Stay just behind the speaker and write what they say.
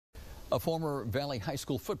A former Valley High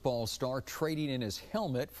School football star trading in his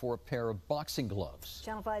helmet for a pair of boxing gloves.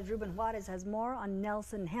 Channel 5's Ruben Juarez has more on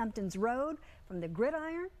Nelson Hampton's road from the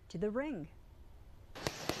gridiron to the ring.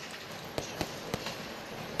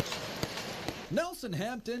 Nelson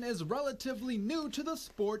Hampton is relatively new to the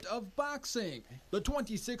sport of boxing. The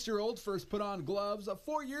 26-year-old first put on gloves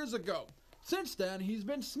 4 years ago. Since then, he's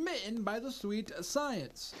been smitten by the sweet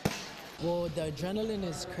science. Well, the adrenaline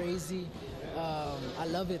is crazy. I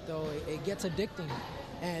love it though. It gets addicting,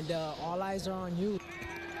 and all eyes are on you.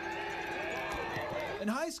 In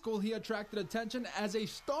high school, he attracted attention as a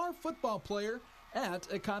star football player at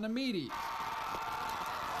Economidi.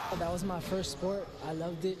 That was my first sport. I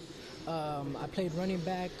loved it. I played running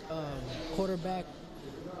back, quarterback,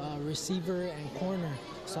 receiver, and corner.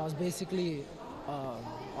 So I was basically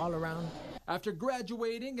all around. After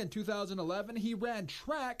graduating in 2011, he ran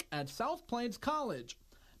track at South Plains College.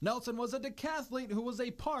 Nelson was a decathlete who was a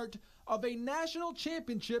part of a national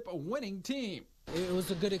championship winning team. It was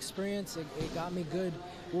a good experience. It got me good.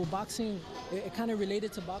 Well, boxing, it kind of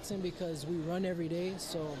related to boxing because we run every day,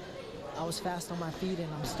 so I was fast on my feet,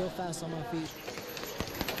 and I'm still fast on my feet.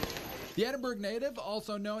 The Edinburgh native,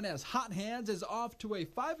 also known as Hot Hands, is off to a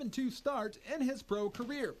 5-2 start in his pro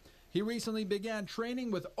career. He recently began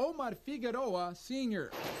training with Omar Figueroa Sr.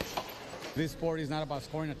 This sport is not about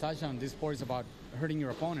scoring a touchdown. This sport is about hurting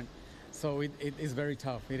your opponent. So it is very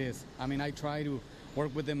tough. It is. I mean, I try to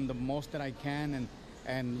work with him the most that I can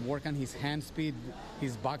and work on his hand speed,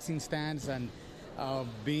 his boxing stance, and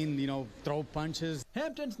throw punches.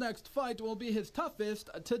 Hampton's next fight will be his toughest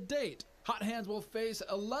to date. Hot Hands will face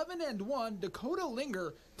 11-1 Dakota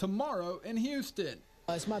Linger tomorrow in Houston.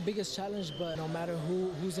 It's my biggest challenge, but no matter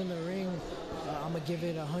who's in the ring, I'm going to give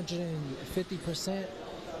it 150%,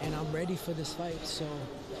 and I'm ready for this fight, so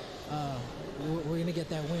we're going to get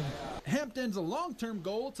that win. Hampton's long-term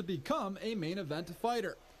goal to become a main event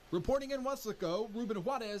fighter. Reporting in Weslaco, Ruben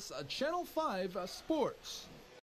Juarez, Channel 5 Sports.